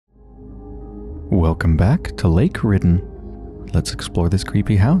Welcome back to Lake Ridden. Let's explore this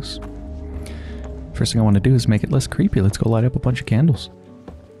creepy house. First thing I want to do is make it less creepy. Let's go light up a bunch of candles.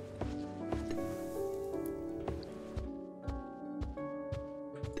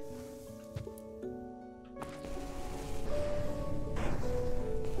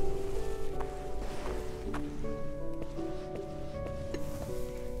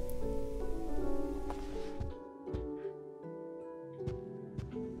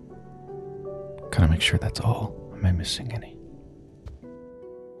 Gotta make sure that's all. Am I missing any?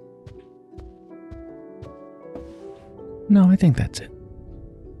 No, I think that's it.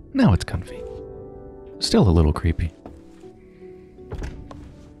 Now it's comfy. Still a little creepy.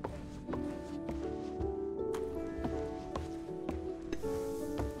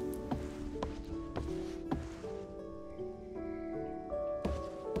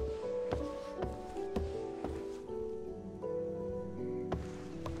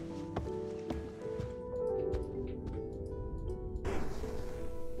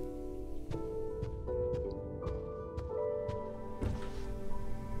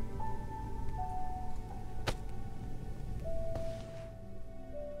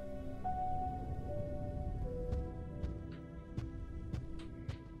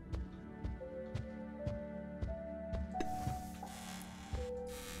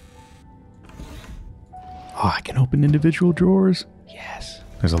 Oh, I can open individual drawers. Yes.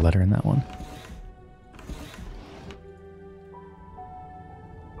 There's a letter in that one.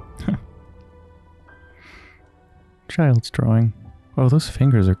 Huh. Child's drawing. Oh, those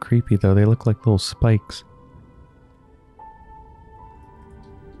fingers are creepy though. They look like little spikes.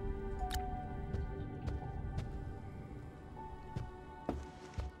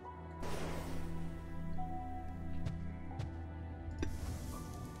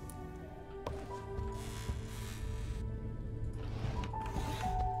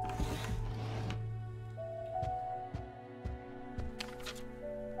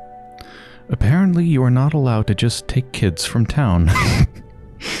 Apparently, you are not allowed to just take kids from town.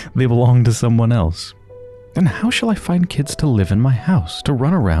 They belong to someone else. Then how shall I find kids to live in my house, to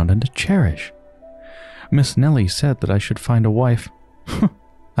run around and to cherish? Miss Nellie said that I should find a wife.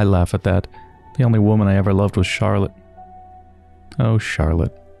 I laugh at that. The only woman I ever loved was Charlotte. Oh,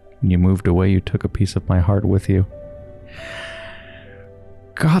 Charlotte. When you moved away, you took a piece of my heart with you.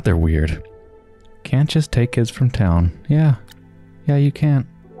 God, they're weird. Can't just take kids from town. Yeah, you can't.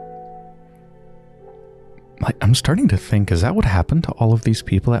 I'm starting to think, is that what happened to all of these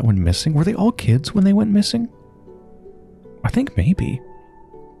people that went missing? Were they all kids when they went missing? I think maybe.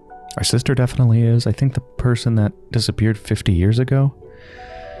 Our sister definitely is. I think the person that disappeared 50 years ago.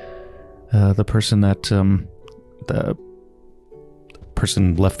 The person that, the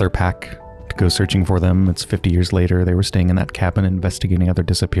person left their pack to go searching for them. It's 50 years later. They were staying in that cabin investigating other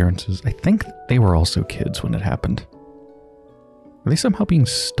disappearances. I think they were also kids when it happened. Are they somehow being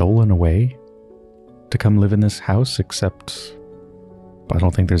stolen away to come live in this house, except I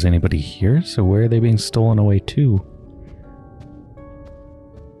don't think there's anybody here, so where are they being stolen away to?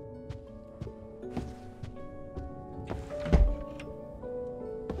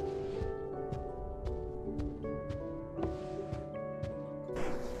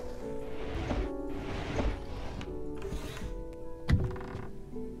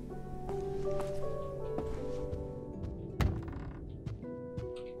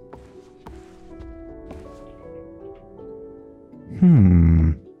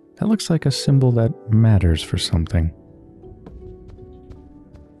 That looks like a symbol that matters for something.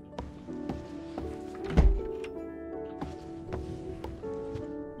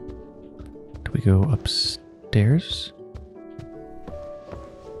 Do we go upstairs?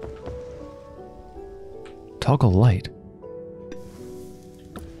 Toggle light.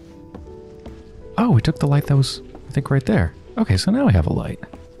 Oh, we took the light that was, I think, right there. Okay, so now we have a light.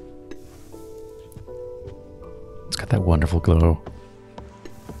 It's got that wonderful glow.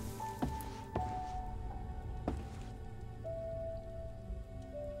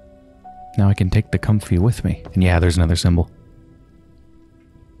 Now I can take the comfy with me. And yeah, there's another symbol.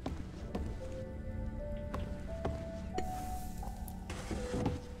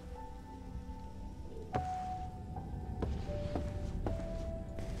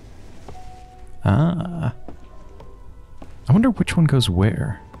 Ah. I wonder which one goes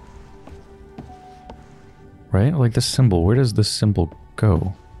where. Right? Like this symbol. Where does this symbol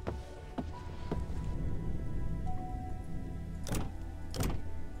go?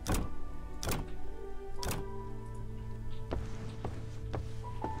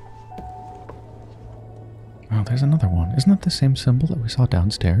 Oh, there's another one. Isn't that the same symbol that we saw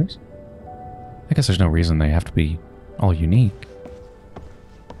downstairs? I guess there's no reason they have to be all unique.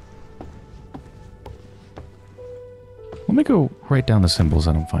 Let me go write down the symbols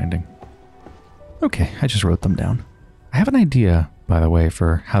that I'm finding. Okay, I just wrote them down. I have an idea, by the way,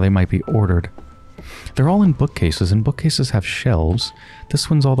 for how they might be ordered. They're all in bookcases, and bookcases have shelves. This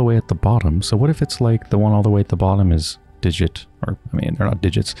one's all the way at the bottom, so what if it's like the one all the way at the bottom is digit, or, I mean, they're not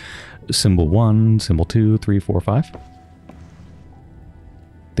digits, symbol 1, symbol 2, 3, 4, 5?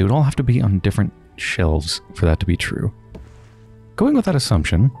 They would all have to be on different shelves for that to be true. Going with that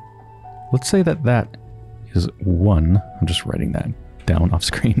assumption, let's say that that is 1. I'm just writing that down off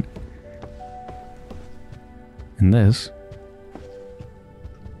screen. And this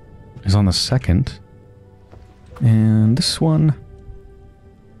is on the 2nd. And this one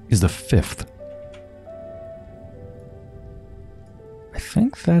is the 5th. I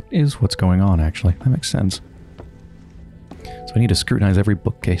think that is what's going on, actually. That makes sense. So I need to scrutinize every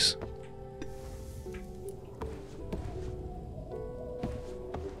bookcase.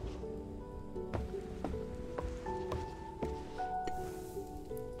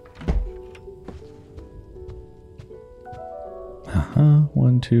 Uh-huh.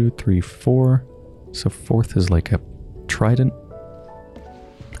 1, 2, 3, 4. So 4th is like a trident.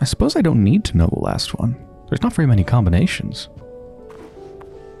 I suppose I don't need to know the last one. There's not very many combinations.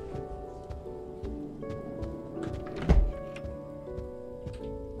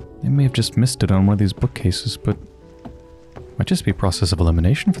 I may have just missed it on one of these bookcases, but might just be process of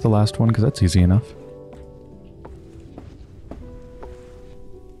elimination for the last one, because that's easy enough.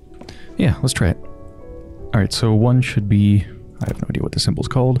 Yeah, let's try it. Alright, so 1 should be... I have no idea what the symbol's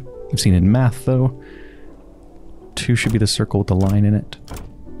called. I've seen it in math, though. 2 should be the circle with the line in it.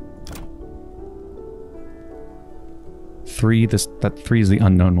 3, that 3 is the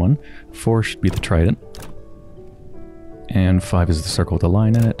unknown one. 4 should be the trident. And 5 is the circle with the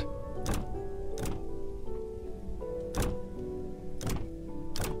line in it.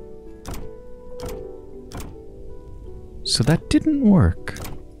 So that didn't work.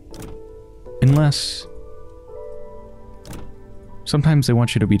 Unless... sometimes they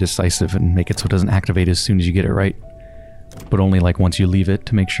want you to be decisive and make it so it doesn't activate as soon as you get it right. But only like once you leave it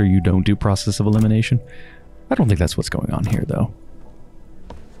to make sure you don't do process of elimination. I don't think that's what's going on here, though.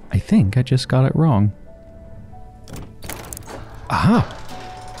 I think I just got it wrong. Aha!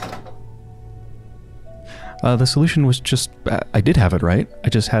 The solution was just... I did have it right. I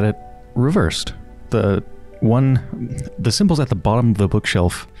just had it reversed. The symbols at the bottom of the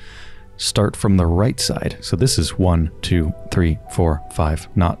bookshelf start from the right side. So this is 1, 2, 3, 4,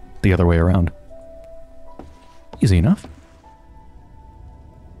 5, not the other way around. Easy enough.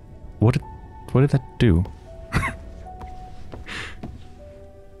 What did that do?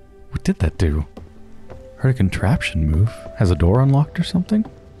 What did that do? Heard a contraption move. Has a door unlocked or something?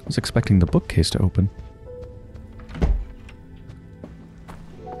 I was expecting the bookcase to open.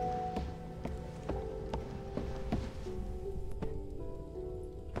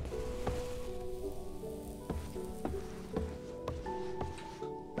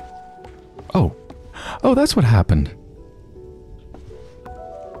 Oh. Oh, that's what happened.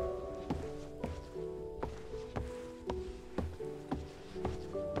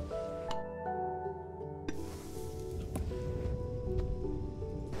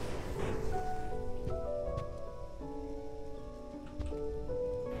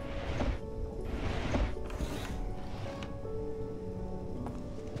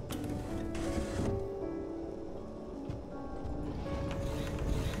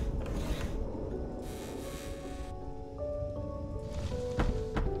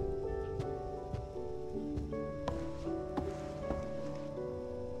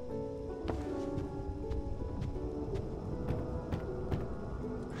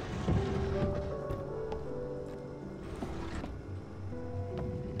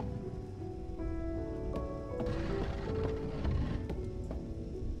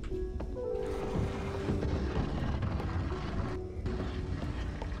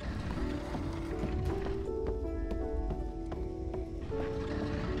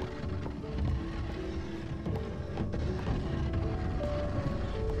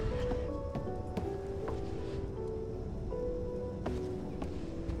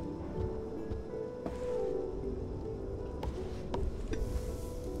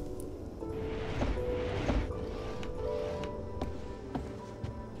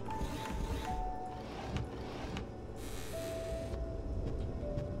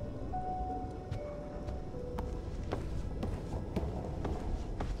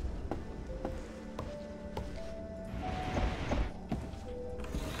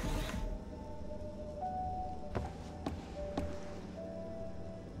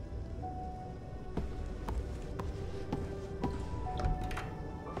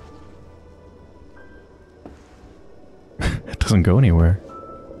 doesn't go anywhere.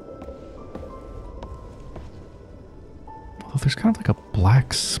 Although there's kind of like a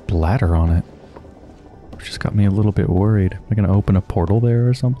black splatter on it. Which just got me a little bit worried. Am I going to open a portal there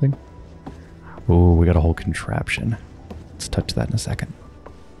or something? Oh, we got a whole contraption. Let's touch that in a second.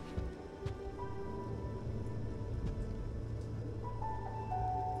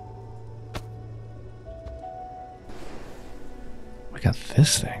 We got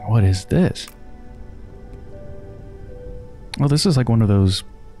this thing. What is this? Well, this is like one of those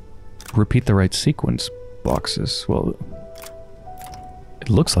repeat the right sequence boxes. Well, it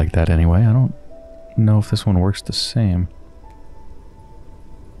looks like that anyway. I don't know if this one works the same.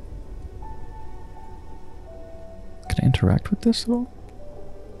 Can I interact with this at all?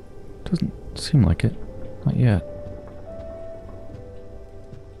 Doesn't seem like it. Not yet.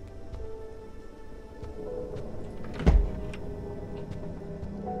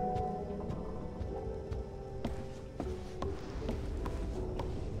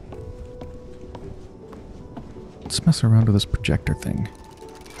 Let's mess around with this projector thing.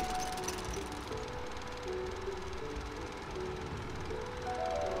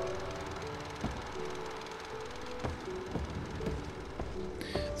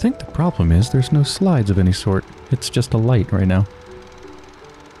 I think the problem is there's no slides of any sort. It's just a light right now.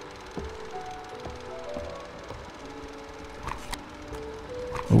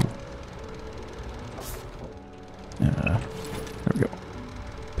 Oh. There we go.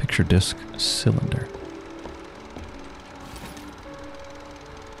 Picture disc cylinder.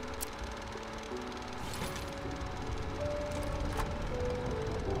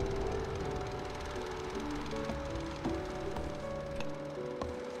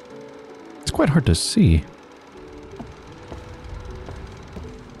 Quite hard to see.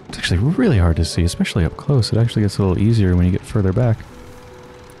 It's actually really hard to see, especially up close. It actually gets a little easier when you get further back.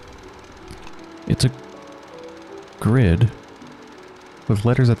 It's a grid with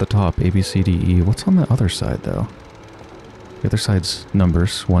letters at the top, A, B, C, D, E. What's on the other side, though? The other side's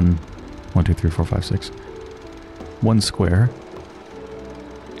numbers. 1, 2, 3, 4, 5, 6. One square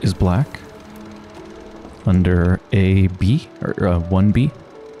is black. Under A, B, or 1B,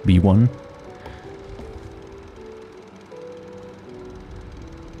 B1.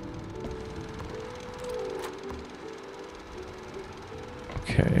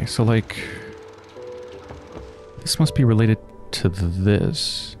 Okay, so like, this must be related to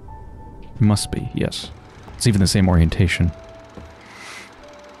this. It must be, yes. It's even the same orientation.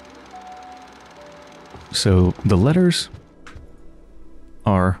 So the letters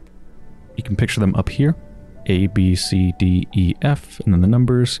are, you can picture them up here. A, B, C, D, E, F, and then the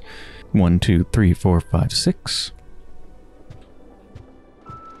numbers 1, 2, 3, 4, 5, 6.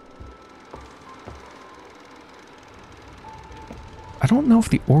 I don't know if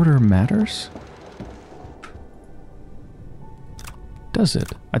the order matters. Does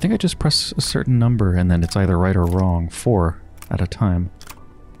it? I think I just press a certain number and then it's either right or wrong. 4 at a time.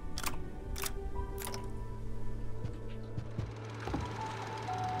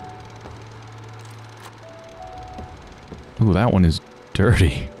 Ooh, that one is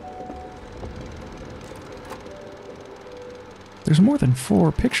dirty. There's more than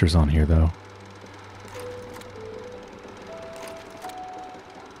 4 pictures on here, though.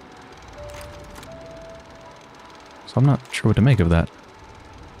 So I'm not sure what to make of that.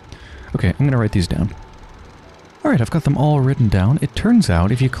 Okay, I'm going to write these down. Alright, I've got them all written down. It turns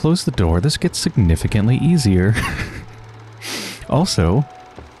out if you close the door, this gets significantly easier. Also,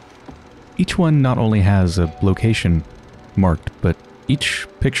 each one not only has a location marked, but each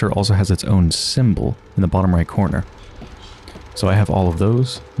picture also has its own symbol in the bottom right corner. So I have all of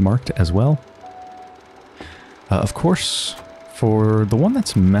those marked as well. Of course, for the one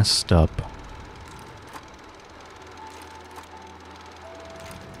that's messed up,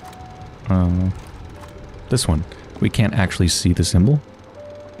 this one, we can't actually see the symbol.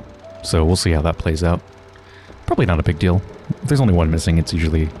 So we'll see how that plays out. Probably not a big deal. If there's only one missing, it's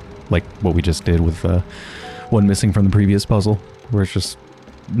usually like what we just did with one missing from the previous puzzle, where it's just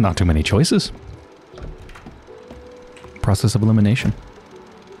not too many choices. Process of elimination.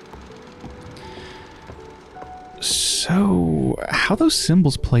 So, how those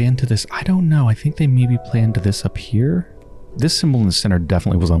symbols play into this, I don't know. I think they maybe play into this up here. This symbol in the center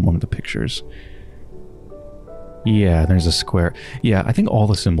definitely was on one of the pictures. Yeah, there's a square. Yeah, I think all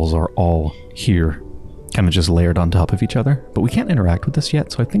the symbols are all here, kind of just layered on top of each other. But we can't interact with this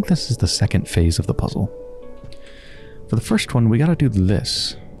yet, so I think this is the second phase of the puzzle. For the first one, we gotta do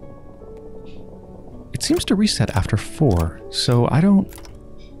this. It seems to reset after 4, so I don't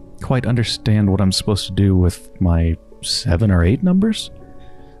quite understand what I'm supposed to do with my 7 or 8 numbers.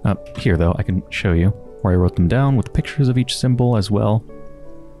 Here, though, I can show you. where I wrote them down with pictures of each symbol as well.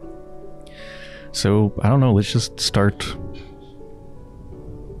 So, I don't know, let's just start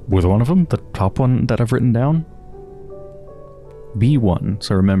with one of them, the top one that I've written down. B1.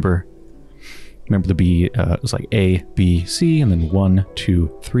 So remember the B, it was like A, B, C, and then 1,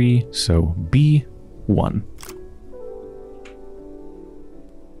 2, 3. So B1.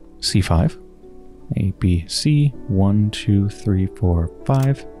 C5. A, B, C. 1, 2, 3, 4,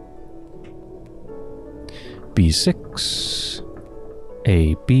 5. B6.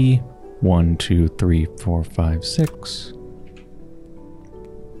 A, B. 1, 2, 3, 4, 5, 6.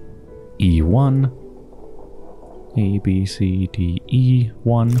 E1. A, B, C, D, E,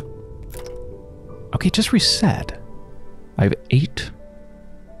 1. Okay, just reset. I have 8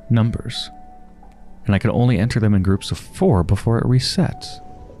 numbers. And I can only enter them in groups of 4 before it resets.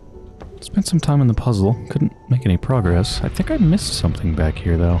 Spent some time in the puzzle. Couldn't make any progress. I think I missed something back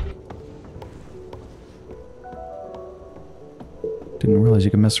here, though. Didn't realize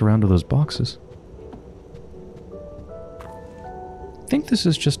you could mess around with those boxes. I think this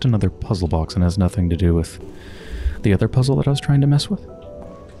is just another puzzle box and has nothing to do with the other puzzle that I was trying to mess with.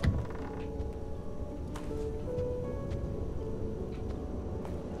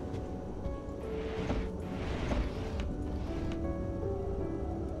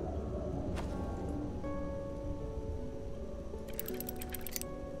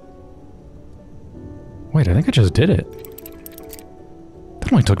 Wait, I think I just did it.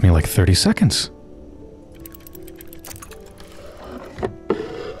 That only took me like 30 seconds.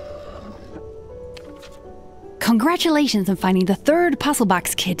 Congratulations on finding the 3rd puzzle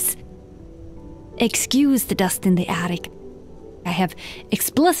box, kids. Excuse the dust in the attic. I have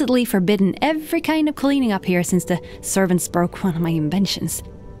explicitly forbidden every kind of cleaning up here since the servants broke one of my inventions.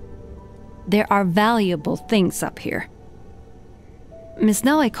 There are valuable things up here. Miss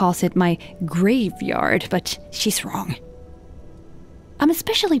Nellie calls it my graveyard, but she's wrong. I'm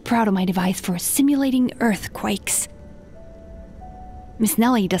especially proud of my device for simulating earthquakes. Miss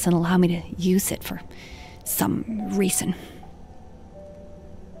Nellie doesn't allow me to use it for some reason.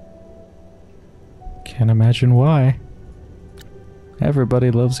 Can't imagine why.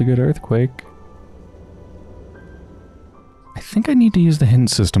 Everybody loves a good earthquake. I think I need to use the hint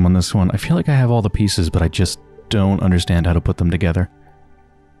system on this one. I feel like I have all the pieces, but I just don't understand how to put them together.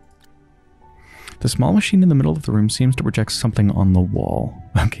 The small machine in the middle of the room seems to project something on the wall.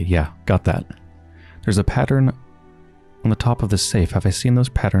 Okay, yeah, got that. There's a pattern on the top of the safe. Have I seen those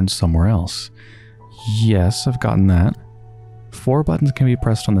patterns somewhere else? Yes, I've gotten that. 4 buttons can be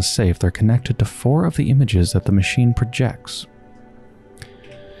pressed on the safe. They're connected to 4 of the images that the machine projects.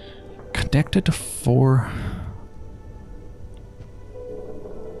 Connected to 4...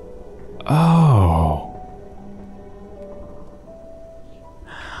 Oh.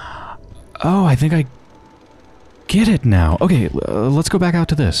 Oh, I think I get it now. Okay, let's go back out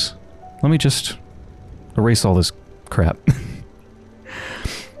to this. Let me just erase all this crap.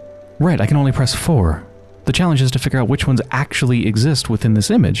 Right, I can only press 4. The challenge is to figure out which ones actually exist within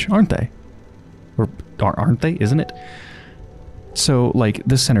this image, aren't they? Or aren't they? Isn't it? So, like,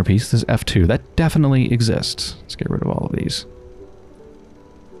 this centerpiece, this F2, that definitely exists. Let's get rid of all of these.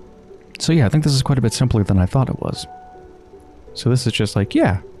 So yeah, I think this is quite a bit simpler than I thought it was. So this is just like,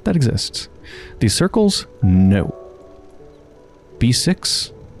 yeah, that exists. These circles, no.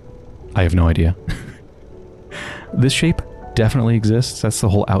 B6, I have no idea. This shape definitely exists. That's the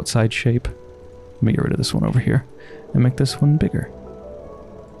whole outside shape. Let me get rid of this one over here and make this one bigger.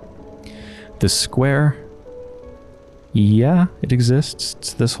 This square, yeah, it exists.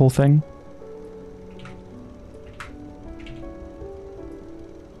 It's this whole thing.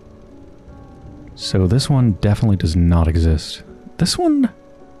 So this one definitely does not exist. This one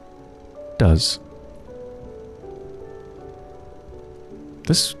does.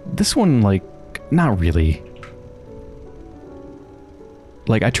 This one, like, not really.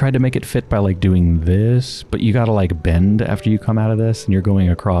 Like, I tried to make it fit by, like, doing this, but you gotta, like, bend after you come out of this, and you're going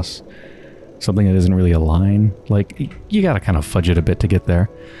across something that isn't really a line. Like, you gotta kind of fudge it a bit to get there.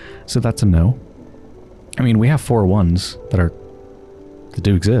 So that's a no. I mean, we have 4 ones that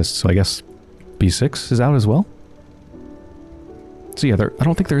do exist, so I guess B6 is out as well. So yeah, I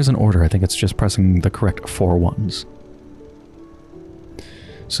don't think there is an order. I think it's just pressing the correct 4 ones.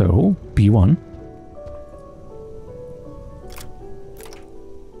 So, B1.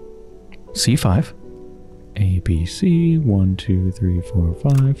 C5. A, B, C. 1, 2, 3, 4,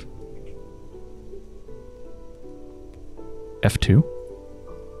 5. F2.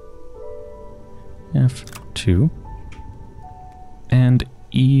 F2. And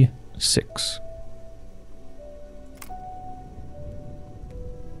E6.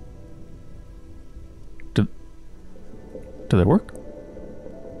 Do they work?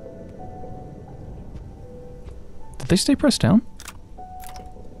 Did they stay pressed down?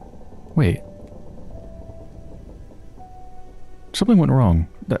 Wait. Something went wrong.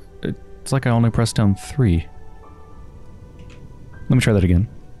 It's like I only pressed down 3. Let me try that again.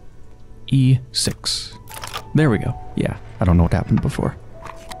 E6. There we go. Yeah, I don't know what happened before.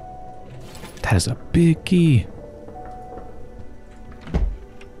 That is a big key.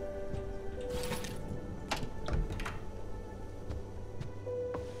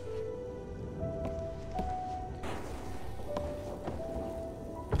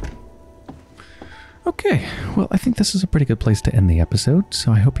 Okay, well, I think this is a pretty good place to end the episode,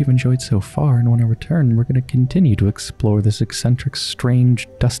 so I hope you've enjoyed so far, and when I return, we're going to continue to explore this eccentric, strange,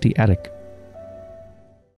 dusty attic.